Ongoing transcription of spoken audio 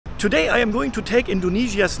Today I am going to take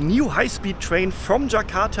Indonesia's new high-speed train from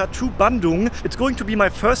Jakarta to Bandung. It's going to be my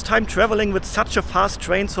first time traveling with such a fast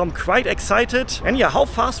train, so I'm quite excited. And yeah, how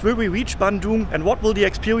fast will we reach Bandung and what will the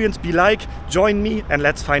experience be like? Join me and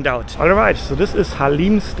let's find out. Alright, so this is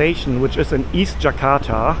Halim Station, which is in East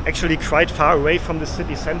Jakarta. Actually quite far away from the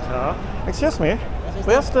city center. Excuse me,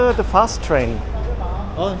 where's the fast train?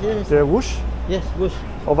 Oh, here is the Whoosh? Yes, Whoosh.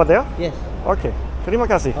 Over there? Yes. Okay, terima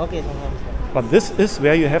kasih. Okay, but this is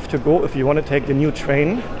where you have to go if you want to take the new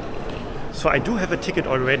train. So I do have a ticket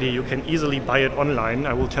already. You can easily buy it online.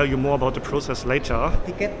 I will tell you more about the process later.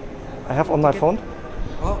 Ticket? I have on my phone.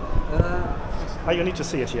 Oh, you need to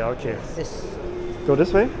see it here. Okay. Yes. Go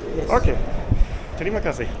this way? Yes. Okay. Terima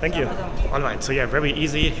kasih. Thank you. Alright, so yeah, very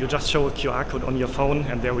easy. You just show a QR code on your phone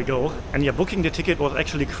and there we go. And yeah, booking the ticket was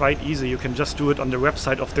actually quite easy. You can just do it on the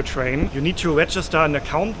website of the train. You need to register an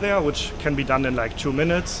account there, which can be done in like 2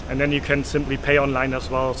 minutes. And then you can simply pay online as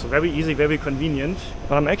well. So very easy, very convenient.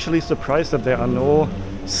 But I'm actually surprised that there are no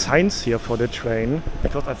signs here for the train,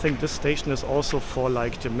 because I think this station is also for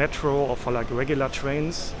like the metro or for like regular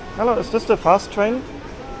trains. Hello, is this the fast train?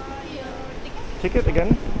 Ticket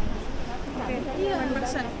again?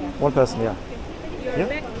 One person, yeah.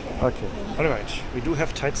 Yeah? Okay. Alright, we do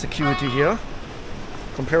have tight security here.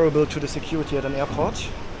 Comparable to the security at an airport.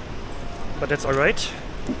 But that's alright.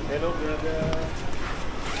 Hello, brother.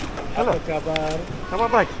 Hello. Apa kabar? Kabar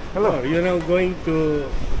baik. Hello. Oh, you're now going to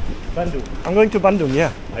Bandung. I'm going to Bandung,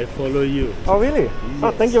 yeah. I follow you. Oh, really? Yes.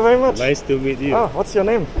 Oh, thank you very much. Nice to meet you. Oh, what's your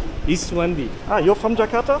name? Iswandi. Ah, you're from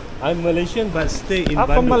Jakarta? I'm Malaysian but stay in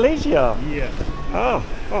Bandung. From Malaysia? Yeah.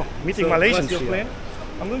 Oh, meeting So, Malaysians what's your here. plan?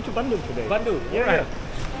 I'm going to Bandung today. Bandung? Yeah, Alright.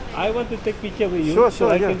 I want to take picture with you Sure, so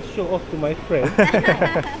I yeah. can show off to my friend.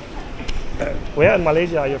 Where in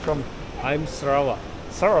Malaysia are you from? I'm Sarawak.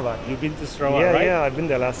 Sarawak. You've been to Sarawak, Yeah, right? yeah, I've been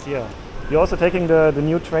there last year. You're also taking the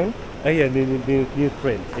new train? Yeah, the new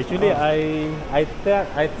train. Actually, I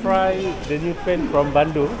tried the new train from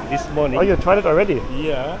Bandung this morning. Oh, you tried it already?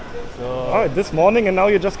 Yeah. So Oh, this morning and now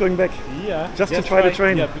you're just going back? yeah. Just to try the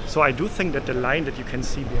train? Yeah. So I do think that the line that you can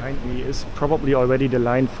see behind me is probably already the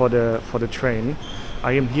line for the train.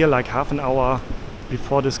 I am here like half an hour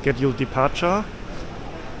before the scheduled departure.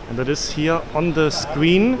 And that is here on the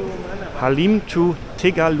screen, Halim to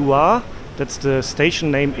Tegaluar. That's the station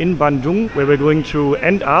name in Bandung where we're going to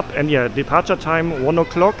end up. And yeah, departure time 1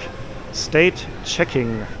 o'clock, state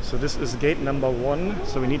checking. So this is gate number 1,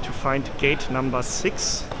 so we need to find gate number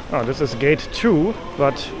 6. Oh, this is gate 2,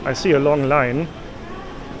 but I see a long line.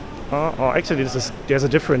 Oh, actually there's a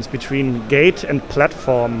difference between gate and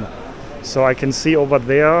platform. So I can see over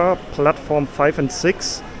there platform 5 and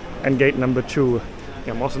 6 and gate number 2.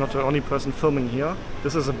 Yeah, I'm also not the only person filming here.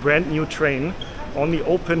 This is a brand new train. Only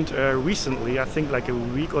opened recently, I think like a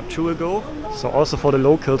week or 2 ago. So also for the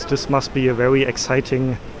locals, this must be a very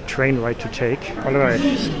exciting train ride to take. Alright,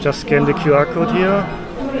 just scan the QR code here.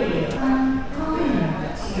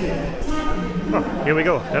 Oh, here we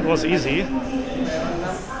go, that was easy.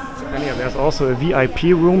 And yeah, there's also a VIP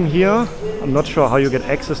room here. I'm not sure how you get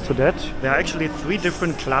access to that. There are actually 3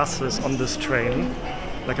 different classes on this train.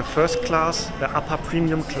 Like a first class, the upper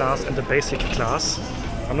premium class and the basic class.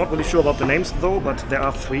 I'm not really sure about the names though, but there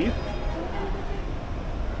are 3.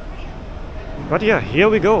 But yeah, here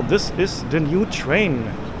we go. This is the new train.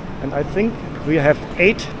 And I think we have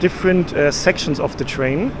 8 different sections of the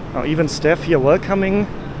train. Even staff here welcoming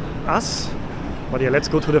us. But yeah, let's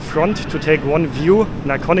go to the front to take one view, an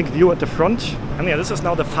iconic view at the front. And yeah, this is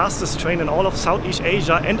now the fastest train in all of Southeast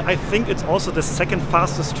Asia. And I think it's also the second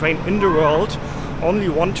fastest train in the world. Only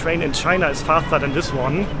one train in China is faster than this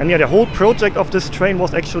one. And yeah, the whole project of this train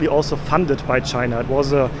was actually also funded by China. It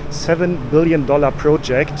was a $7 billion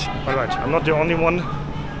project. Alright, I'm not the only one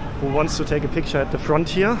who wants to take a picture at the front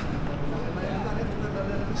here.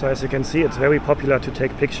 So as you can see, it's very popular to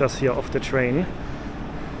take pictures here of the train.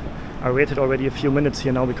 I waited already a few minutes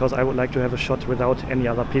here now because I would like to have a shot without any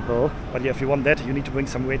other people. But yeah, if you want that, you need to bring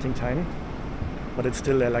some waiting time. But it's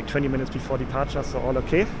still like 20 minutes before departure, so all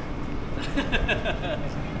okay.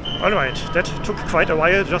 Alright, that took quite a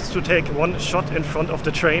while just to take one shot in front of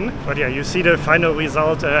the train. But yeah, you see the final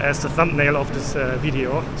result as the thumbnail of this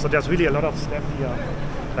video. So there's really a lot of stuff here.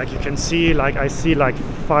 Like you can see, like I see like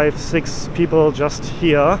 5-6 people just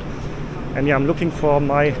here. And yeah, I'm looking for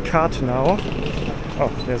my card now. Oh,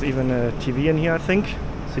 there's even a TV in here, I think.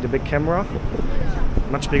 See the big camera?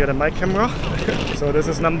 Much bigger than my camera. So this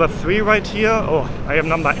is number 3 right here. Oh, I am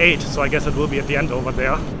number 8, so I guess it will be at the end over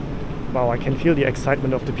there. Wow, I can feel the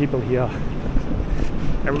excitement of the people here.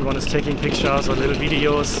 Everyone is taking pictures or little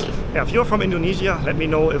videos. Yeah, if you're from Indonesia, let me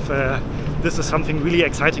know if this is something really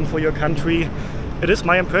exciting for your country. It is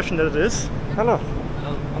my impression that it is. Hello.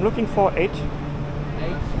 I'm looking for 8. 8.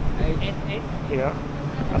 Yeah.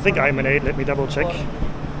 I think I'm an 8. Let me double check.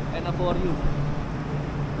 And for you.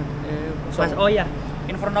 So- Oh yeah,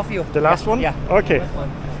 in front of you. The last one? Yeah. Okay. Last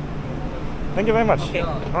one. Thank you very much. Okay.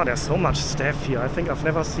 Oh, there's so much staff here. I think I've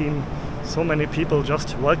never seen so many people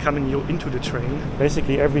just welcoming you into the train.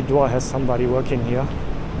 Basically every door has somebody working here.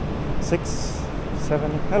 6,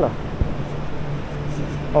 7, hello.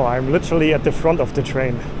 Oh, I'm literally at the front of the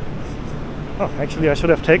train. Oh, actually I should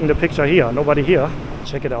have taken the picture here. Nobody here.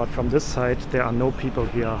 Check it out from this side. There are no people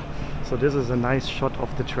here. So this is a nice shot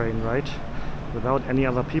of the train, right? Without any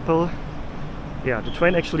other people. Yeah, the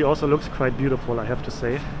train actually also looks quite beautiful, I have to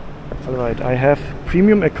say. Alright, I have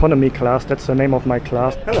premium economy class. That's the name of my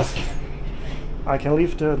class. Hello. I can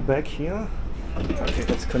leave the bag here. Okay,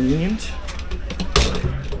 that's convenient.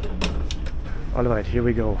 Alright, here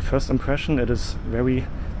we go. First impression, it is very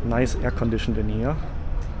nice air conditioned in here.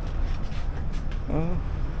 Oh,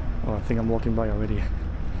 I think I'm walking by already.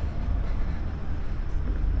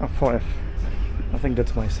 Oh, 4F. I think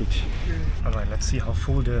that's my seat. Alright, let's see how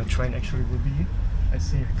full the train actually will be. I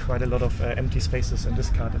see quite a lot of empty spaces in this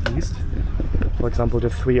card at least. For example, the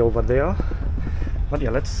 3 over there. But yeah,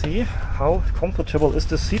 let's see how comfortable is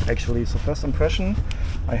this seat actually. So first impression,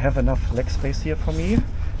 I have enough leg space here for me,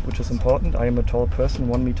 which is important. I am a tall person,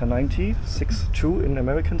 1m90, 6'2" in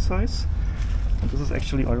American size. And this is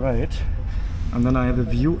actually alright. And then I have a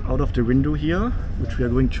view out of the window here, which we are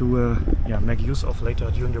going to make use of later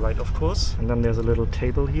during the ride, of course. And then there's a little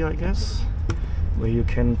table here, I guess, where you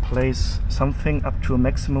can place something up to a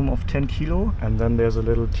maximum of 10 kilo. And then there's a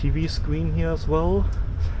little TV screen here as well.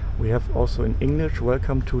 We have also in English,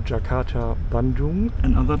 welcome to Jakarta, Bandung.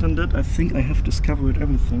 And other than that, I think I have discovered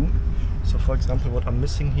everything. So for example, what I'm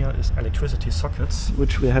missing here is electricity sockets,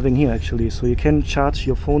 which we're having here actually. So you can charge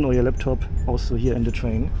your phone or your laptop also here in the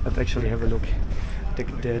train. Let's actually have a look.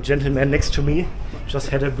 The gentleman next to me just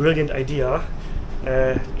had a brilliant idea.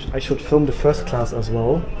 I should film the first class as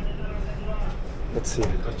well. Let's see.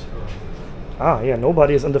 Ah, yeah,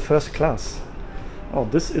 nobody is in the first class. Oh,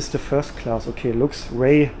 this is the first class. Okay, looks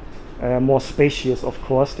way more spacious, of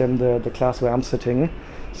course, than the class where I'm sitting.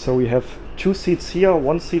 So we have 2 seats here,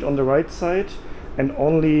 1 seat on the right side, and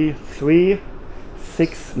only 3,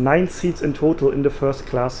 6, 9 seats in total in the first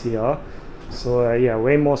class here. So yeah,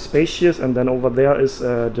 way more spacious. And then over there is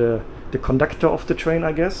the conductor of the train,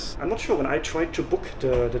 I guess. I'm not sure, when I tried to book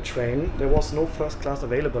the train, there was no first class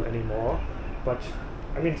available anymore. But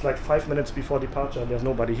I mean, it's like 5 minutes before departure, there's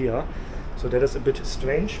nobody here. So that is a bit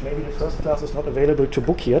strange. Maybe the first class is not available to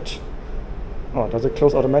book yet. Oh, does it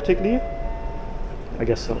close automatically? I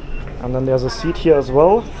guess so. And then there's a seat here as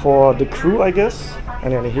well for the crew, I guess.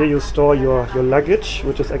 And then here you store your luggage,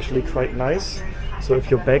 which is actually quite nice. So if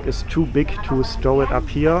your bag is too big to store it up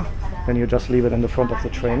here, then you just leave it in the front of the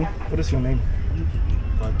train. What is your name?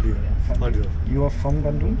 Bandung. You are from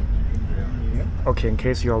Bandung? Yeah. Okay, in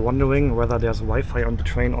case you are wondering whether there's Wi-Fi on the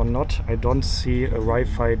train or not, I don't see a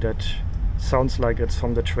Wi-Fi that sounds like it's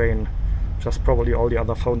from the train. Just probably all the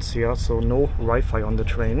other phones here, so no Wi-Fi on the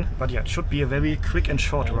train. But yeah, it should be a very quick and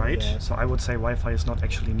short ride, so I would say Wi-Fi is not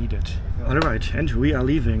actually needed. Alright, and we are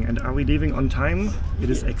leaving. And are we leaving on time? It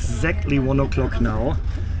is exactly 1 o'clock now.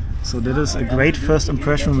 So that is a great first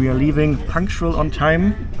impression. We are leaving punctual on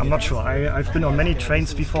time. I'm not sure, I've been on many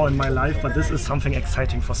trains before in my life, but this is something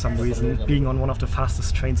exciting for some reason. Being on one of the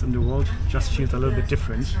fastest trains in the world just feels a little bit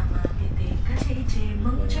different.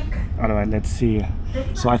 Alright, let's see.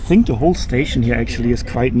 So I think the whole station here actually is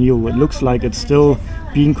quite new. It looks like it's still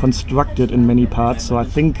being constructed in many parts. So I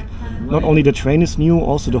think not only the train is new,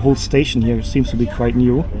 also the whole station here seems to be quite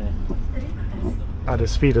new. Ah, the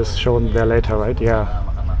speed is shown there later, right? Yeah.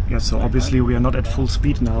 Yeah, so obviously we are not at full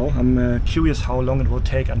speed now. I'm curious how long it will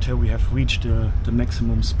take until we have reached the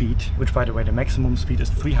maximum speed. Which, by the way, the maximum speed is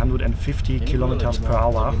 350 kilometers per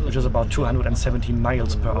hour, which is about 217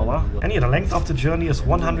 miles per hour. And yeah, the length of the journey is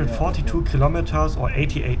 142 kilometers or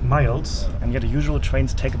 88 miles. And yeah, the usual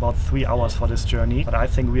trains take about 3 hours for this journey. But I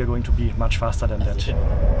think we are going to be much faster than that. Did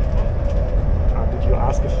you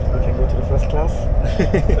ask if we can go to the first class?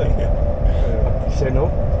 You say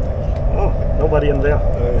no? Oh, nobody in there.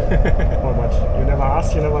 Oh, but you never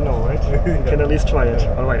ask, you never know, right? You can at least try it.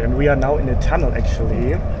 Alright, and we are now in a tunnel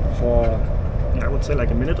actually for, I would say,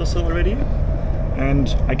 like a minute or so already. And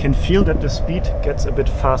I can feel that the speed gets a bit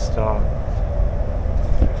faster.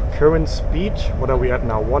 Current speed, what are we at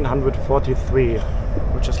now? 143,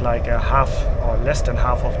 which is like a half or less than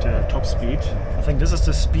half of the top speed. I think this is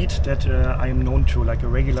the speed that I am known to, like a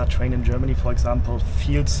regular train in Germany, for example,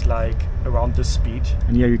 feels like around this speed.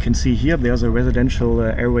 And here you can see here there's a residential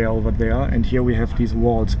area over there, and here we have these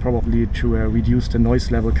walls, probably to reduce the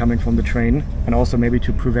noise level coming from the train, and also maybe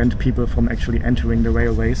to prevent people from actually entering the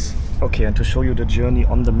railways. Okay, and to show you the journey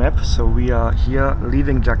on the map, so we are here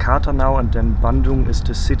leaving Jakarta now, and then Bandung is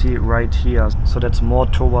the city right here. So that's more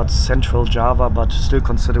towards central Java, but still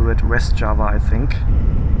consider it West Java, I think.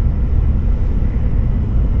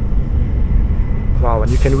 Wow,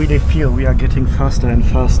 and you can really feel we are getting faster and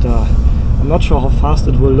faster. I'm not sure how fast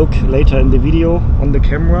it will look later in the video on the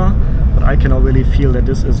camera, but I can already feel that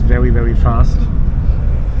this is very, very fast.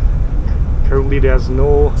 Currently there's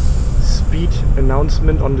no speed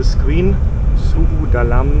announcement on the screen. Suhu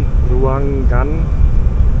dalam ruangan.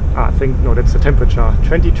 I think, no, that's the temperature,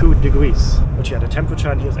 22 degrees. But yeah, the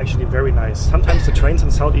temperature in here is actually very nice. Sometimes the trains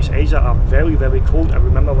in Southeast Asia are very, very cold. I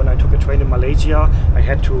remember when I took a train in Malaysia, I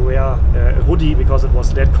had to wear a hoodie because it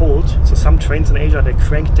was that cold. So some trains in Asia, they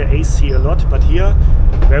crank the AC a lot, but here,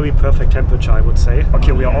 very perfect temperature, I would say.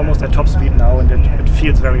 Okay, we are almost at top speed now, and it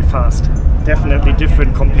feels very fast. Definitely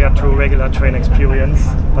different compared to a regular train experience.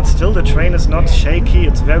 But still, the train is not shaky,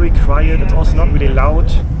 it's very quiet, it's also not really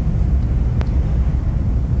loud.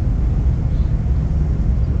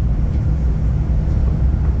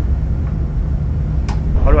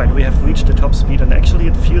 Alright, we have reached the top speed, and actually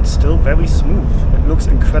it feels still very smooth. It looks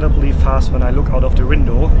incredibly fast when I look out of the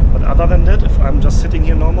window. But other than that, if I'm just sitting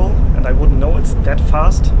here normal and I wouldn't know it's that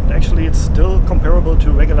fast, actually it's still comparable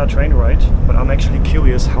to a regular train ride. But I'm actually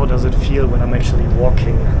curious, how does it feel when I'm actually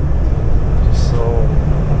walking? So,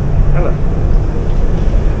 hello.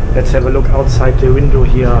 Let's have a look outside the window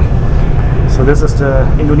here. So this is the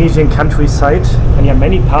Indonesian countryside, and yeah,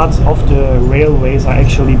 many parts of the railways are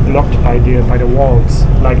actually blocked by the walls,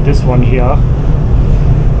 like this one here.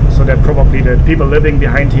 So that probably the people living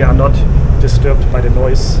behind here are not disturbed by the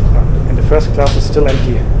noise. And the first class is still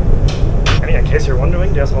empty. And yeah, in case you're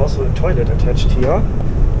wondering, there's also a toilet attached here.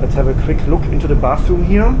 Let's have a quick look into the bathroom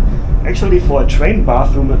here. Actually, for a train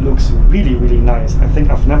bathroom, it looks really, really nice. I think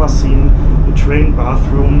I've never seen a train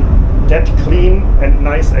bathroom that clean and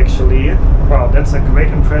nice, actually. Wow, that's a great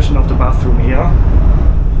impression of the bathroom here.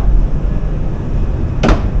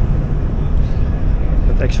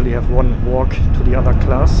 Let's actually have one walk to the other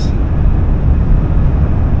class.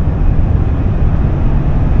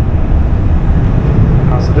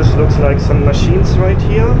 So this looks like some machines right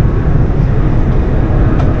here.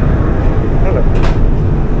 Hello.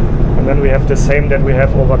 And then we have the same that we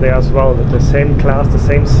have over there as well, with the same class, the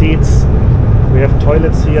same seats. We have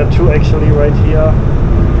toilets here, two actually right here.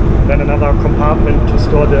 And then another compartment to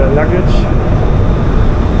store the luggage.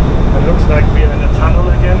 It looks like we're in a tunnel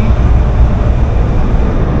again.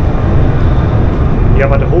 Yeah,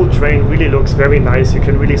 but the whole train really looks very nice. You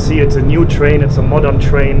can really see it's a new train, it's a modern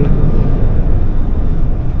train.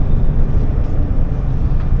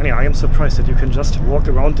 And yeah, I am surprised that you can just walk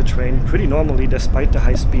around the train pretty normally despite the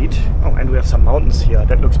high speed. Oh, and we have some mountains here.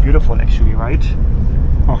 That looks beautiful actually, right?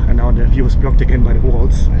 Oh, and now the view is blocked again by the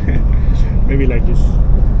walls. Maybe like this.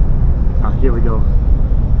 Ah, here we go.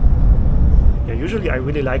 Yeah, usually I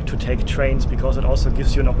really like to take trains because it also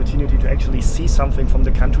gives you an opportunity to actually see something from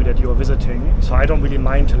the country that you are visiting. So I don't really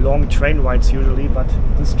mind long train rides usually, but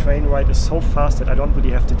this train ride is so fast that I don't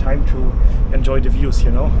really have the time to enjoy the views,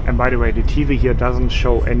 you know? And by the way, the TV here doesn't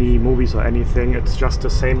show any movies or anything. It's just the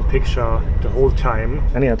same picture the whole time.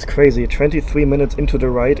 And yeah, it's crazy. 23 minutes into the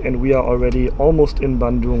ride and we are already almost in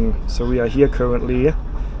Bandung. So we are here currently,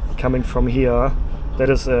 coming from here. That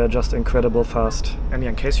is just incredible fast. And yeah,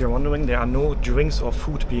 in case you're wondering, there are no drinks or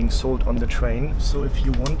food being sold on the train. So if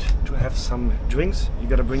you want to have some drinks, you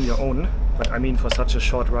gotta bring your own. But I mean, for such a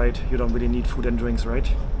short ride, you don't really need food and drinks, right?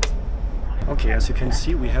 Okay, as you can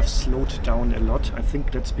see, we have slowed down a lot. I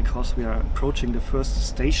think that's because we are approaching the first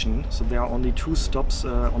station. So there are only 2 stops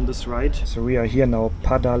on this ride. So we are here now,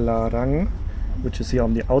 Padalarang, which is here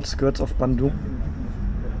on the outskirts of Bandung.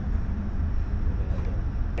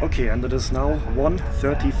 Okay, and it is now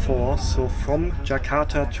 1:34, so from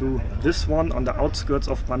Jakarta to this one on the outskirts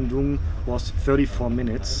of Bandung was 34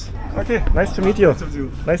 minutes. Okay, nice to meet you.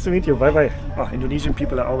 Nice to meet you, bye bye. Oh, Indonesian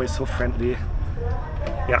people are always so friendly.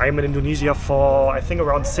 Yeah, I'm in Indonesia for I think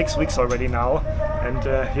around 6 weeks already now, and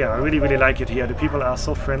yeah, I really, really like it here. The people are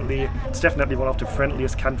so friendly. It's definitely one of the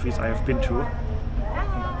friendliest countries I have been to.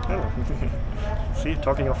 Oh. See,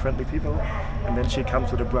 talking of friendly people. And then she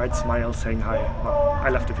comes with a bright smile saying hi. Well, I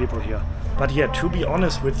love the people here. But yeah, to be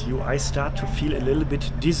honest with you, I start to feel a little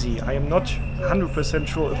bit dizzy. I am not 100%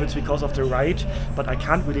 sure if it's because of the ride, but I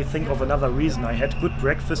can't really think of another reason. I had good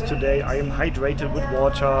breakfast today, I am hydrated with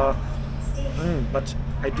water, but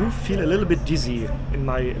I do feel a little bit dizzy in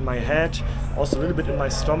my head, also a little bit in my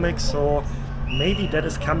stomach, so maybe that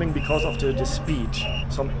is coming because of the speed.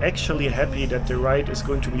 So I'm actually happy that the ride is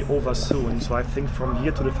going to be over soon. So I think from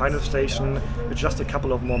here to the final station, it's just a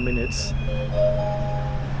couple of more minutes.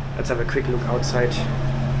 Let's have a quick look outside.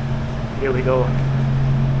 Here we go.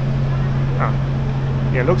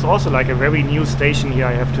 Yeah, it looks also like a very new station here,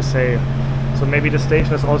 I have to say. So maybe the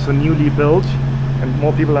station is also newly built and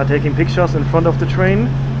more people are taking pictures in front of the train.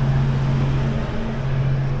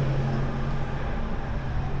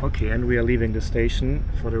 Okay, and we are leaving the station.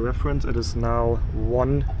 For the reference, it is now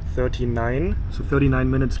 1:39, so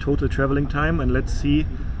 39 minutes total traveling time, and let's see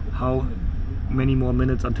how many more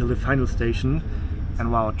minutes until the final station.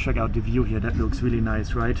 And wow, check out the view here, that looks really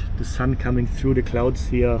nice, right? The sun coming through the clouds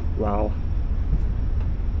here, wow.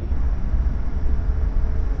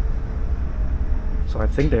 So I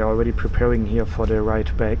think they are already preparing here for the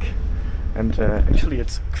ride back. And actually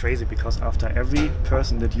it's crazy because after every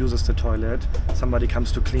person that uses the toilet, somebody comes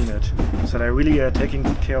to clean it. So they're really taking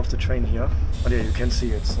good care of the train here. But yeah, you can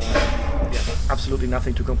see it's yeah, absolutely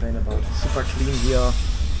nothing to complain about. Super clean here,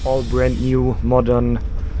 all brand new, modern.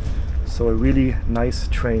 So a really nice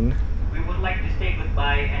train. We would like to say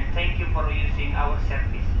goodbye and thank you for using our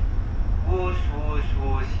service. Whoosh, whoosh,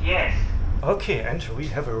 whoosh, yes. Okay, and we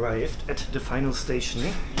have arrived at the final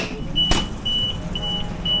station.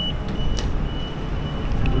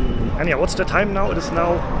 And yeah, what's the time now? It is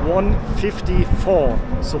now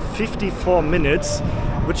 1:54, so 54 minutes,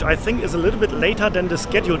 which I think is a little bit later than the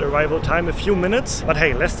scheduled arrival time, a few minutes. But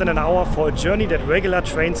hey, less than an hour for a journey that regular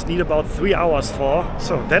trains need about 3 hours for.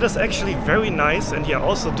 So that is actually very nice. And yeah,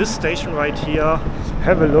 also this station right here,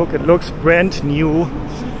 have a look, it looks brand new.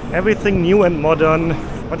 Everything new and modern.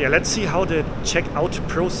 But yeah, let's see how the check-out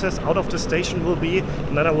process out of the station will be,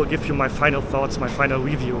 and then I will give you my final thoughts, my final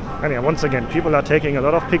review. And yeah, once again, people are taking a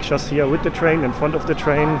lot of pictures here with the train, in front of the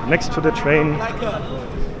train, next to the train.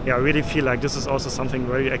 Yeah, I really feel like this is also something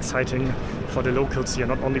very exciting for the locals here,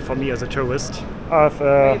 not only for me as a tourist. I have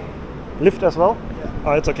a lift as well?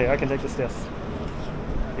 Oh, it's okay, I can take the stairs.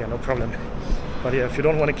 Yeah, no problem. But yeah, if you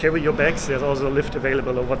don't want to carry your bags, there's also a lift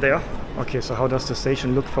available over there. Okay, so how does the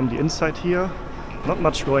station look from the inside here? Not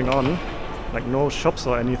much going on, like no shops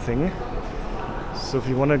or anything. So if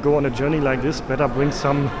you want to go on a journey like this, better bring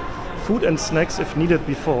some food and snacks if needed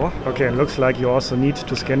before. Okay, it looks like you also need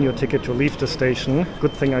to scan your ticket to leave the station.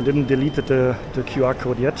 Good thing I didn't delete the QR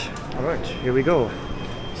code yet. Alright, here we go.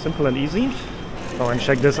 Simple and easy. Oh, and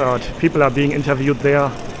check this out. People are being interviewed there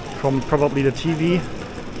from probably the TV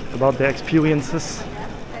about their experiences.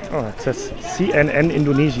 Oh, it says CNN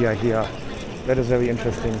Indonesia here. That is very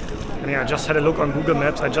interesting. And yeah, I just had a look on Google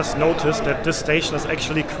Maps. I just noticed that this station is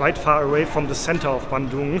actually quite far away from the center of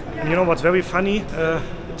Bandung. And you know what's very funny?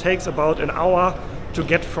 It takes about an hour to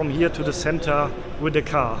get from here to the center with the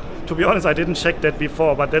car. To be honest, I didn't check that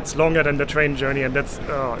before, but that's longer than the train journey, and that's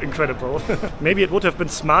incredible. Maybe it would have been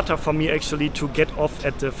smarter for me actually to get off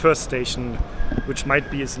at the first station, which might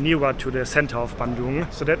be is nearer to the center of Bandung.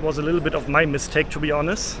 So that was a little bit of my mistake, to be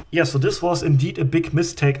honest. Yeah, so this was indeed a big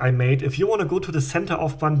mistake I made. If you want to go to the center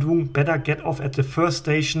of Bandung, better get off at the first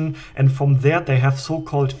station, and from there they have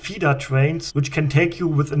so-called feeder trains, which can take you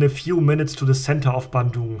within a few minutes to the center of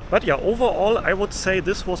Bandung. But yeah, overall I would say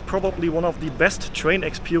this was probably one of the best train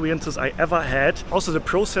experiences I ever had. Also, the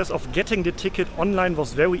process of getting the ticket online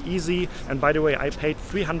was very easy, and by the way, I paid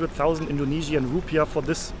 300,000 Indonesian rupiah for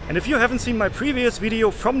this. And if you haven't seen my previous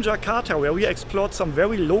video from Jakarta, where we explored some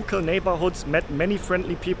very local neighborhoods, met many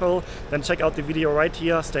friendly people, then check out the video right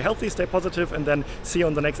here. Stay healthy, stay positive, and then see you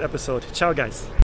on the next episode. Ciao guys!